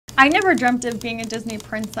I never dreamt of being a Disney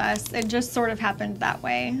princess. It just sort of happened that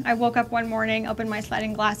way. I woke up one morning, opened my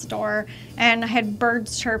sliding glass door, and I had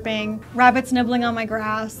birds chirping, rabbits nibbling on my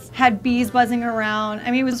grass, had bees buzzing around.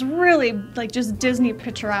 I mean, it was really like just Disney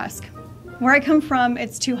picturesque. Where I come from,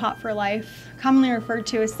 it's too hot for life. Commonly referred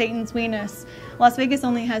to as Satan's weenus, Las Vegas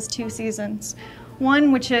only has 2 seasons.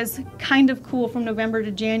 One which is kind of cool from November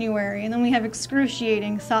to January, and then we have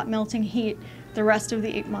excruciating, salt-melting heat the rest of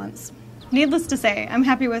the 8 months. Needless to say, I'm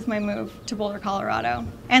happy with my move to Boulder, Colorado.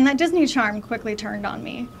 And that Disney charm quickly turned on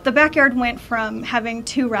me. The backyard went from having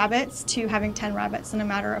 2 rabbits to having 10 rabbits in a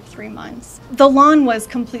matter of 3 months. The lawn was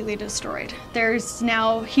completely destroyed. There's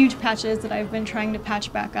now huge patches that I've been trying to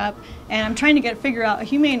patch back up, and I'm trying to figure out a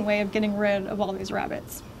humane way of getting rid of all these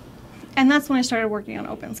rabbits. And that's when I started working on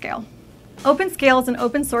OpenScale. OpenScale is an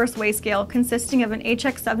open source weighscale consisting of an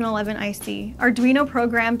HX711 IC, Arduino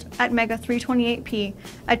programmed at Mega 328p,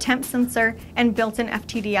 a temp sensor, and built-in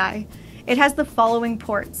FTDI. It has the following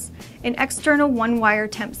ports: an external 1-wire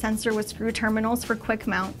temp sensor with screw terminals for quick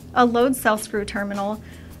mount, a load cell screw terminal,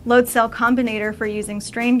 load cell combinator for using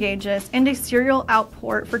strain gauges, and a serial out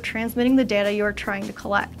port for transmitting the data you are trying to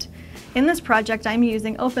collect. In this project, I'm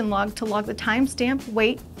using OpenLog to log the timestamp,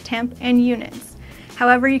 weight, temp, and units.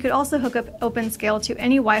 However, you could also hook up OpenScale to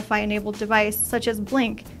any Wi-Fi enabled device, such as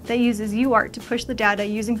Blink, that uses UART to push the data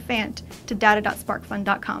using FANT to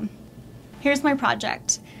data.sparkfun.com. Here's my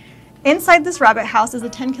project. Inside this rabbit house is a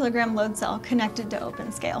 10-kilogram load cell connected to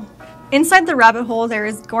OpenScale. Inside the rabbit hole, there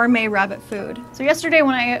is gourmet rabbit food. So yesterday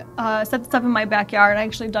when I set this up in my backyard, I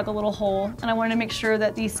actually dug a little hole, and I wanted to make sure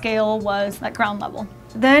that the scale was at ground level.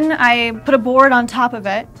 Then I put a board on top of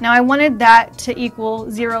it. Now I wanted that to equal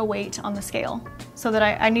 0 weight on the scale, so that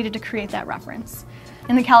I needed to create that reference.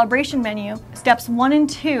 In the calibration menu, steps 1 and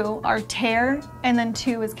 2 are tear, and then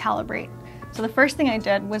 2 is calibrate. So the first thing I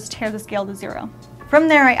did was tear the scale to 0. From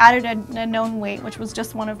there, I added a known weight, which was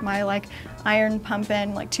just one of my iron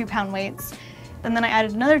pump-in 2-pound weights. And then I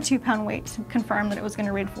added another 2-pound weight to confirm that it was going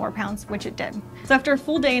to read 4 pounds, which it did. So after a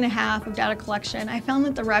full day and a half of data collection, I found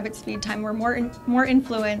that the rabbits' feed time were more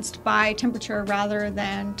influenced by temperature rather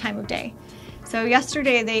than time of day. So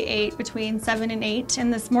yesterday they ate between 7 and 8,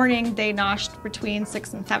 and this morning they noshed between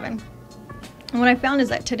 6 and 7. And what I found is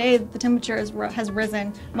that today the temperature has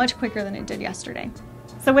risen much quicker than it did yesterday.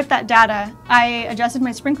 So with that data, I adjusted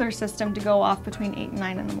my sprinkler system to go off between 8 and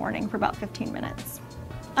 9 in the morning for about 15 minutes.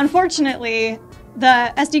 Unfortunately,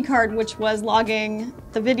 the SD card, which was logging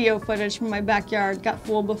the video footage from my backyard, got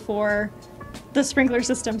full before the sprinkler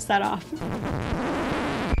system set off.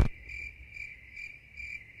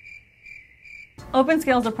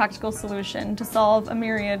 OpenScale is a practical solution to solve a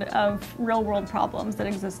myriad of real-world problems that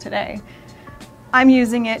exist today. I'm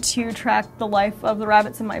using it to track the life of the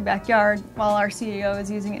rabbits in my backyard, while our CEO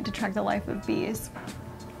is using it to track the life of bees.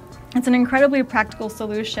 It's an incredibly practical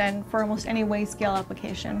solution for almost any weighscale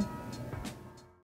application.